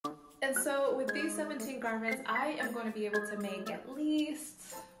And so with these 17 garments, I am going to be able to make at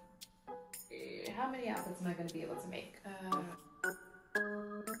least, how many outfits am I going to be able to make?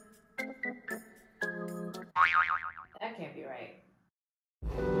 That can't be right.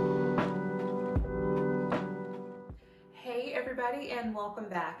 Hey everybody, and welcome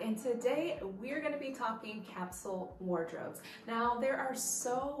back. And today we're going to be talking capsule wardrobes. Now there are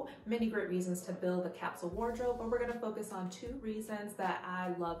so many great reasons to build a capsule wardrobe, but we're going to focus on two reasons that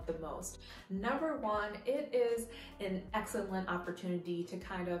I love the most. Number one, it is an excellent opportunity to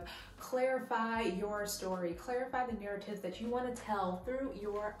kind of clarify your story, clarify the narratives that you want to tell through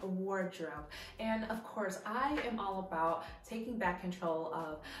your wardrobe. And of course, I am all about taking back control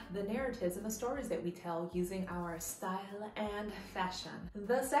of the narratives and the stories that we tell using our style and fashion.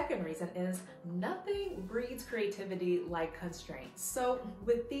 The second reason is nothing breeds creativity like constraints. So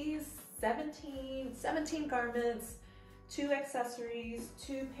with these 17 garments, 2 accessories,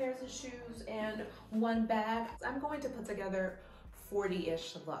 2 pairs of shoes, and 1 bag, I'm going to put together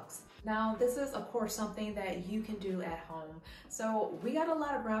 40-ish looks. Now, this is of course something that you can do at home. So we got a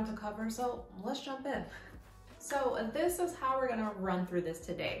lot of ground to cover, so let's jump in. So this is how we're gonna run through this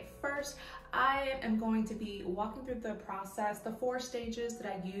today. First, I am going to be walking through the process, the 4 stages that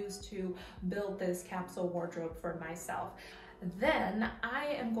I use to build this capsule wardrobe for myself. Then I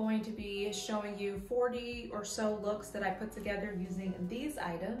am going to be showing you 40 or so looks that I put together using these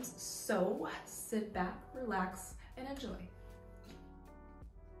items. So sit back, relax, and enjoy.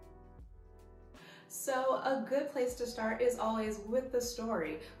 So a good place to start is always with the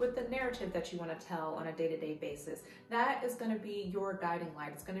story, with the narrative that you want to tell on a day-to-day basis. That is going to be your guiding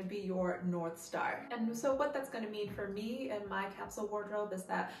light. It's going to be your North Star. And so what that's going to mean for me and my capsule wardrobe is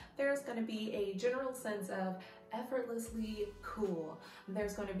that there's going to be a general sense of effortlessly cool.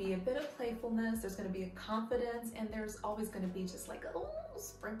 There's going to be a bit of playfulness, there's going to be a confidence, and there's always going to be just like a little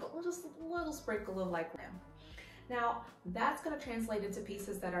sprinkle, just a little sprinkle of like glam. Now, that's going to translate into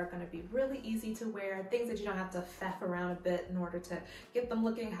pieces that are going to be really easy to wear, things that you don't have to faff around a bit in order to get them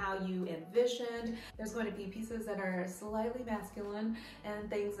looking how you envisioned. There's going to be pieces that are slightly masculine and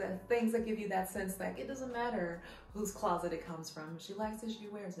things that give you that sense that it doesn't matter whose closet it comes from. She likes it, she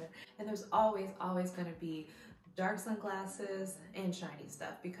wears it. And there's always going to be dark sunglasses and shiny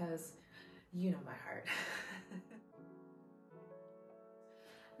stuff because you know my heart.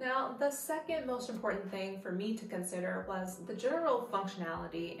 Now, the second most important thing for me to consider was the general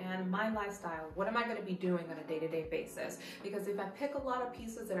functionality and my lifestyle. What am I going to be doing on a day-to-day basis? Because if I pick a lot of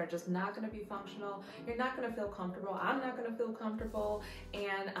pieces that are just not going to be functional, you're not going to feel comfortable, I'm not going to feel comfortable,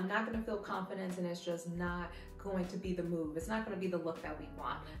 and I'm not going to feel confident, and it's just not going to be the move. It's not going to be the look that we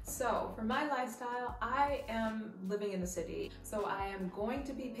want. So for my lifestyle, I am living in the city. So I am going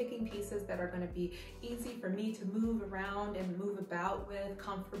to be picking pieces that are going to be easy for me to move around and move about with.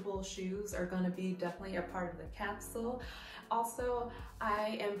 Comfortable shoes are going to be definitely a part of the capsule. Also,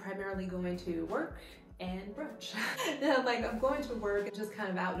 I am primarily going to work and brunch. Like I'm going to work and just kind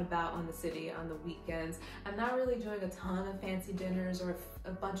of out and about on the city on the weekends. I'm not really doing a ton of fancy dinners or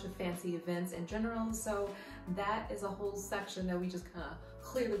a bunch of fancy events in general, so that is a whole section that we just kind of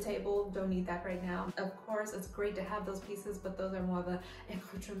clear the table. Don't need that right now. Of course, it's great to have those pieces, but those are more of a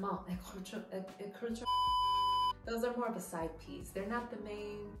accoutrement. Those are more of a side piece. They're not the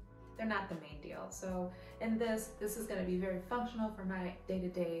main deal. So in this is going to be very functional for my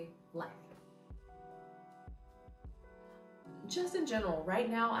day-to-day life. Just in general, right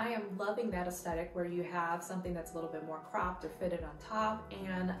now I am loving that aesthetic where you have something that's a little bit more cropped or fitted on top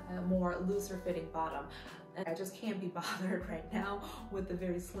and a more looser fitting bottom. And I just can't be bothered right now with the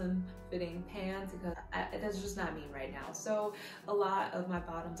very slim fitting pants because that's just not me right now. So a lot of my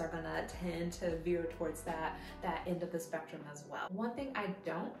bottoms are gonna tend to veer towards that end of the spectrum as well. One thing I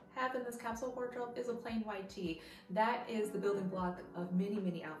don't have in this capsule wardrobe is a plain white tee. That is the building block of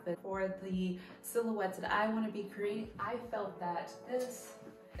many outfits. For the silhouettes that I want to be creating, I felt that this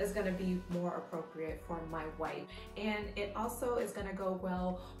is going to be more appropriate for my white, and it also is going to go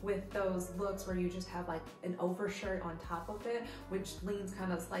well with those looks where you just have like an overshirt on top of it, which leans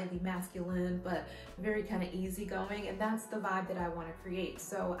kind of slightly masculine but very kind of easygoing, and that's the vibe that I want to create.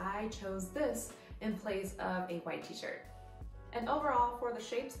 So I chose this in place of a white t-shirt. And overall, for the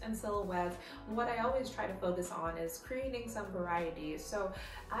shapes and silhouettes, what I always try to focus on is creating some variety. So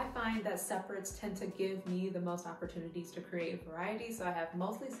I find that separates tend to give me the most opportunities to create variety. So I have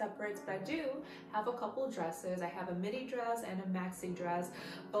mostly separates, but I do have a couple dresses. I have a midi dress and a maxi dress.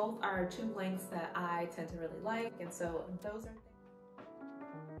 Both are 2 lengths that I tend to really like. And so those are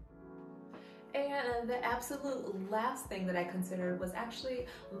things. And the absolute last thing that I considered was actually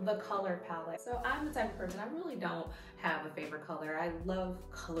the color palette. So I'm the type of person, I really don't have a favorite color. I love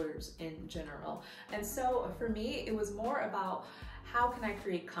colors in general. And so for me, it was more about how can I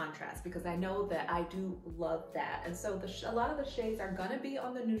create contrast, because I know that I do love that. And so a lot of the shades are gonna be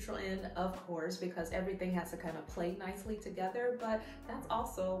on the neutral end, of course, because everything has to kind of play nicely together, but that's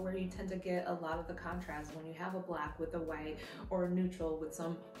also where you tend to get a lot of the contrast when you have a black with a white or a neutral with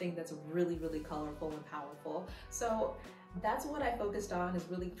something that's really, really colorful and powerful. So that's what I focused on, is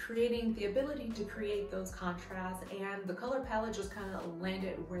really creating the ability to create those contrasts, and the color palette just kind of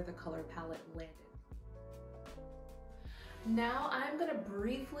landed where the color palette landed. Now I'm gonna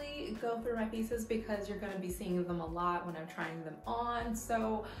briefly go through my pieces because you're gonna be seeing them a lot when I'm trying them on.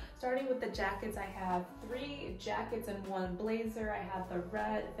 So starting with the jackets, I have 3 jackets and 1 blazer. I have the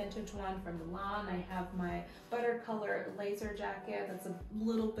red vintage one from Laurent. I have my butter color laser jacket that's a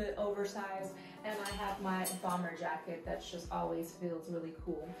little bit oversized, and I have my bomber jacket that just always feels really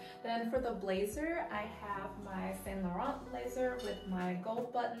cool. Then for the blazer, I have my Saint Laurent blazer with my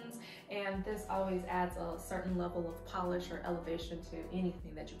gold buttons, and this always adds a certain level of polish or elevation to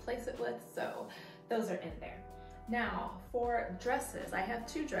anything that you place it with, so those are in there. Now for dresses, I have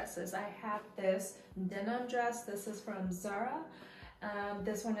 2 dresses. I have this denim dress. This is from Zara.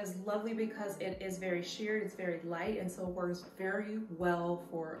 This one is lovely because it is very sheer, it's very light, and so it works very well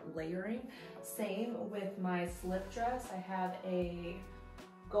for layering. Same with my slip dress. I have a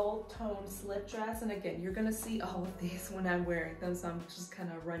gold tone slip dress, and again, you're gonna see all of these when I'm wearing them, so I'm just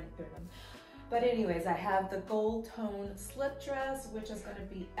kind of running through them. But anyways, I have the gold tone slip dress, which is gonna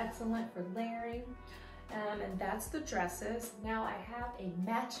be excellent for layering. And that's the dresses. Now I have a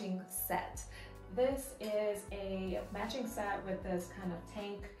matching set. This is a matching set with this kind of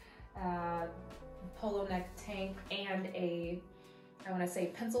tank, polo neck tank, and a, I wanna say,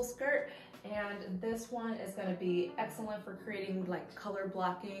 pencil skirt. And this one is gonna be excellent for creating like color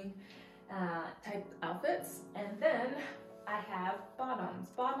blocking type outfits. And then I have bottoms.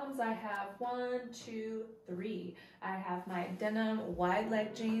 Bottoms, I have 1, 2, 3. I have my denim wide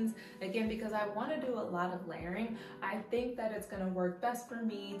leg jeans. Again, because I want to do a lot of layering, I think that it's going to work best for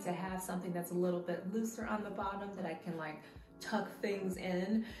me to have something that's a little bit looser on the bottom that I can like tuck things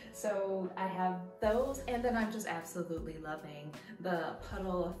in. So I have those, and then I'm just absolutely loving the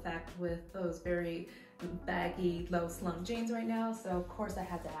puddle effect with those very baggy, low slung jeans right now. So of course I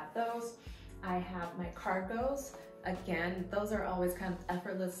had to have those. I have my cargos. Again, those are always kind of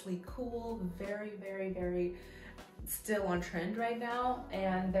effortlessly cool, very, very, very still on trend right now,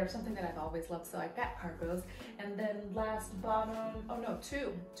 and they're something that I've always loved, so I got cargos. And then last bottom, oh no,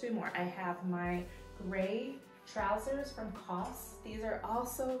 two more. I have my gray trousers from COS. These are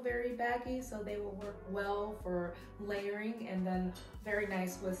also very baggy, so they will work well for layering, and then very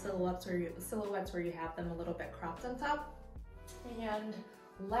nice with silhouettes where you have them a little bit cropped on top. And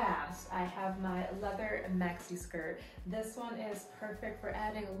last, I have my leather maxi skirt. This one is perfect for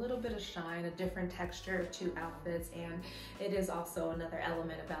adding a little bit of shine, a different texture to outfits, and it is also another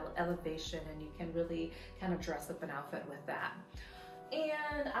element of elevation, and you can really kind of dress up an outfit with that.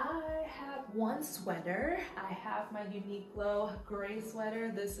 And I have 1 sweater. I have my Uniqlo gray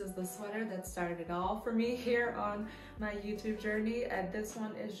sweater. This is the sweater that started it all for me here on my YouTube journey, and this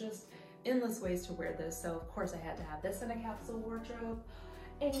one is just endless ways to wear this, so of course I had to have this in a capsule wardrobe.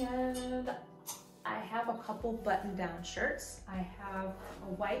 And I have a couple button-down shirts. I have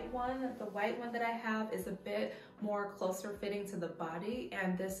a white one. The white one that I have is a bit more closer fitting to the body,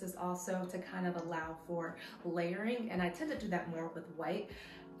 and this is also to kind of allow for layering, and I tend to do that more with white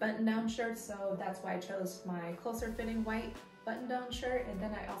button-down shirts, so that's why I chose my closer fitting white button-down shirt. And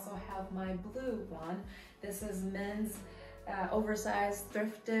then I also have my blue one. This is men's oversized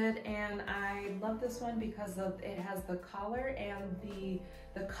thrifted, and I love this one because it has the collar, and the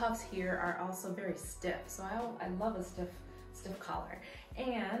cuffs here are also very stiff, so I love a stiff collar.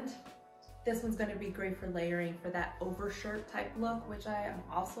 And this one's going to be great for layering for that overshirt type look, which I am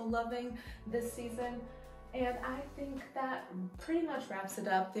also loving this season. And I think that pretty much wraps it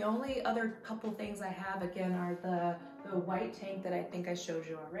up. The only other couple things I have, again, are the white tank that I think I showed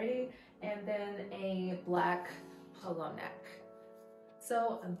you already, and then a black polo neck.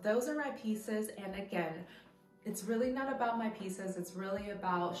 So those are my pieces, and again, it's really not about my pieces, it's really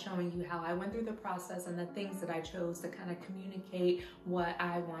about showing you how I went through the process and the things that I chose to kind of communicate what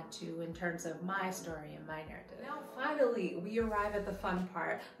I want to in terms of my story and my narrative. Now finally, we arrive at the fun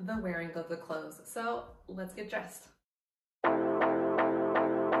part, the wearing of the clothes. So let's get dressed.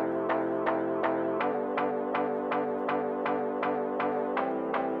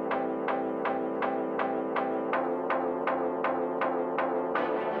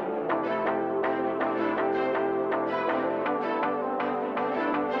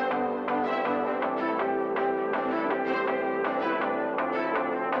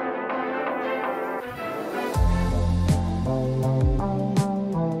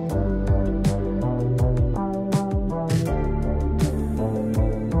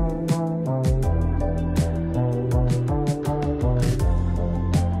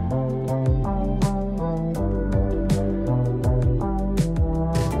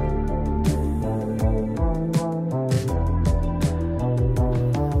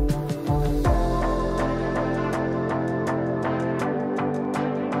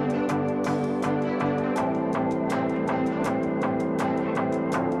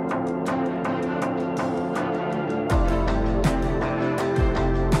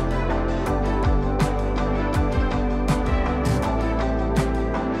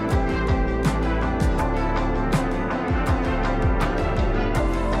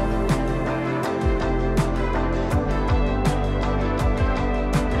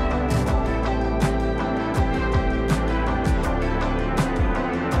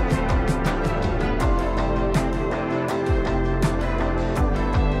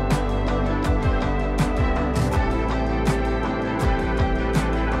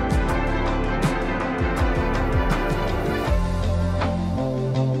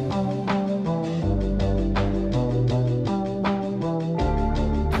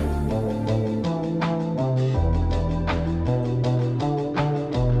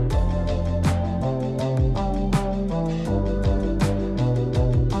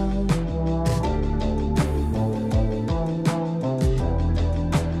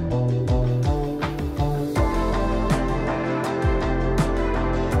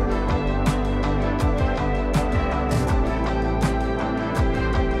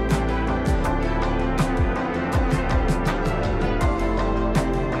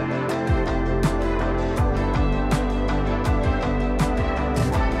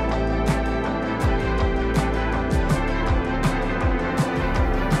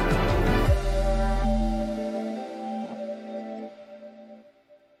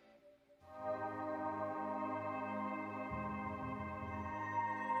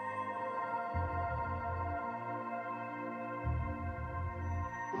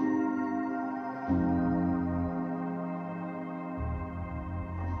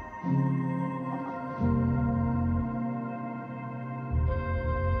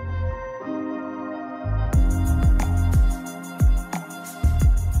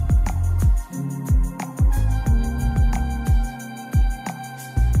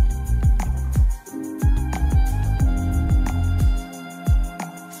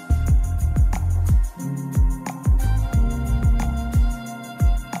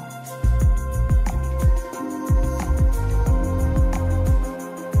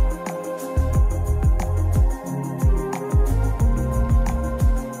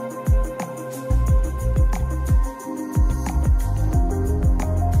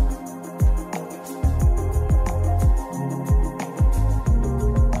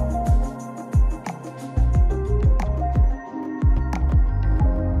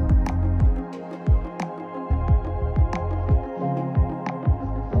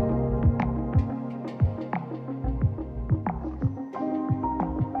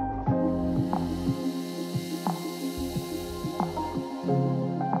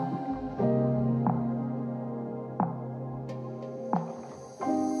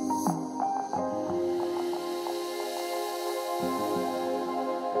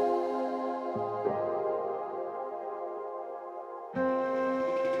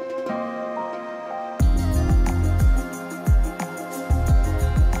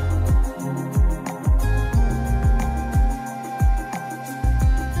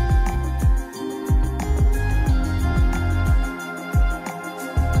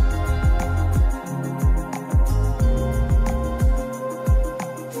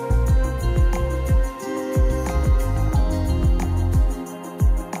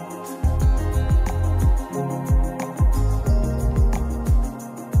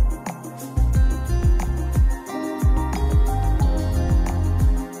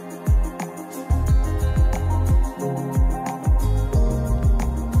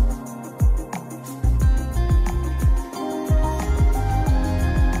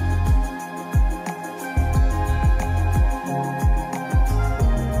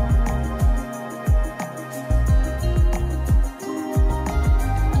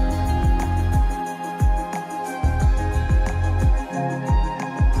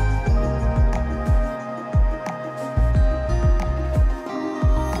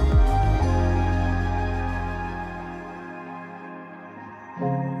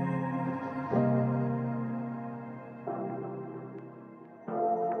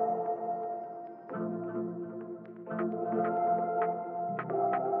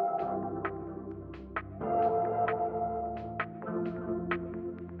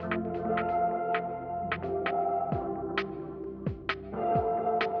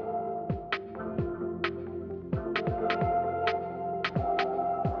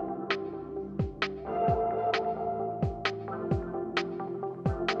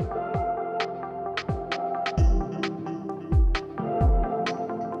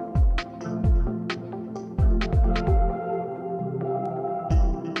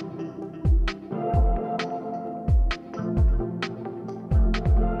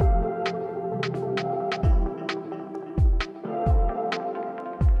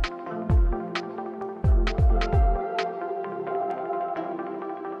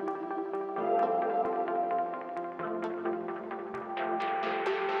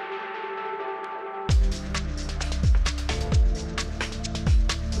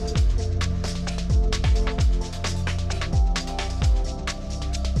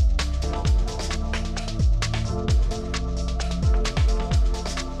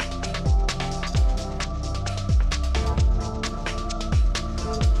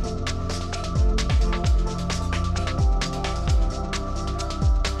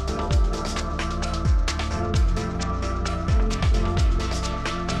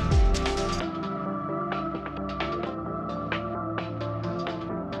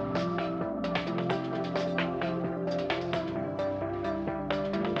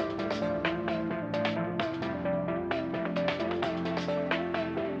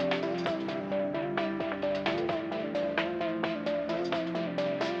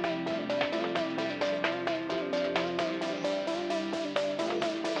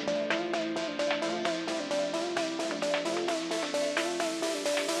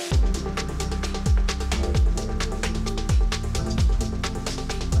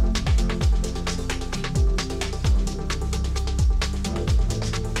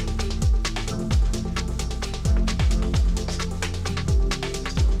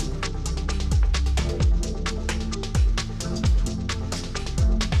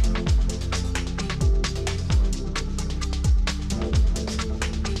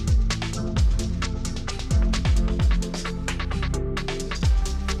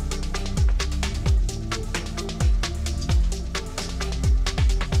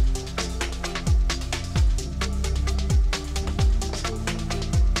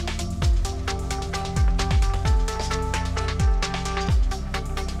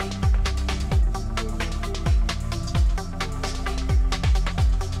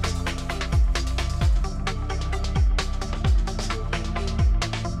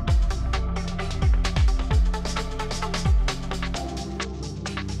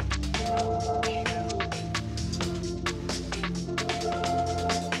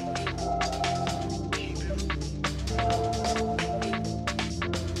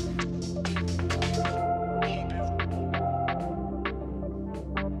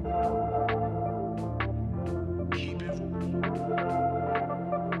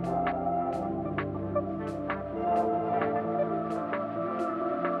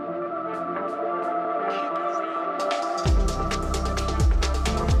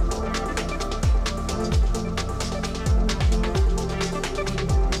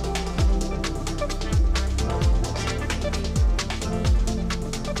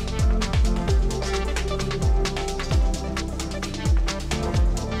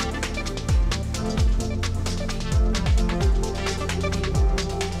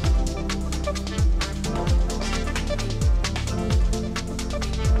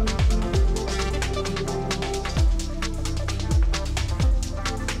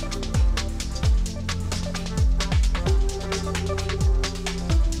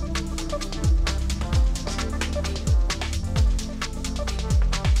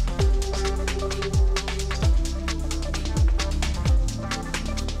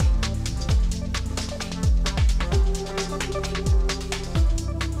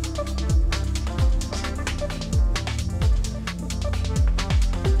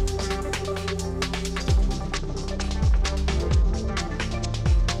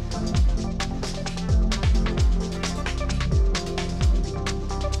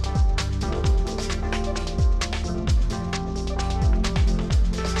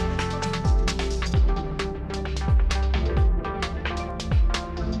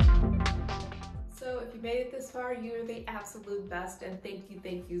 are. You're the absolute best, and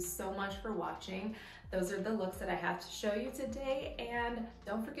thank you so much for watching. Those are the looks that I have to show you today, and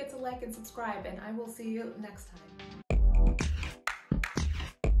don't forget to like and subscribe, and I will see you next time.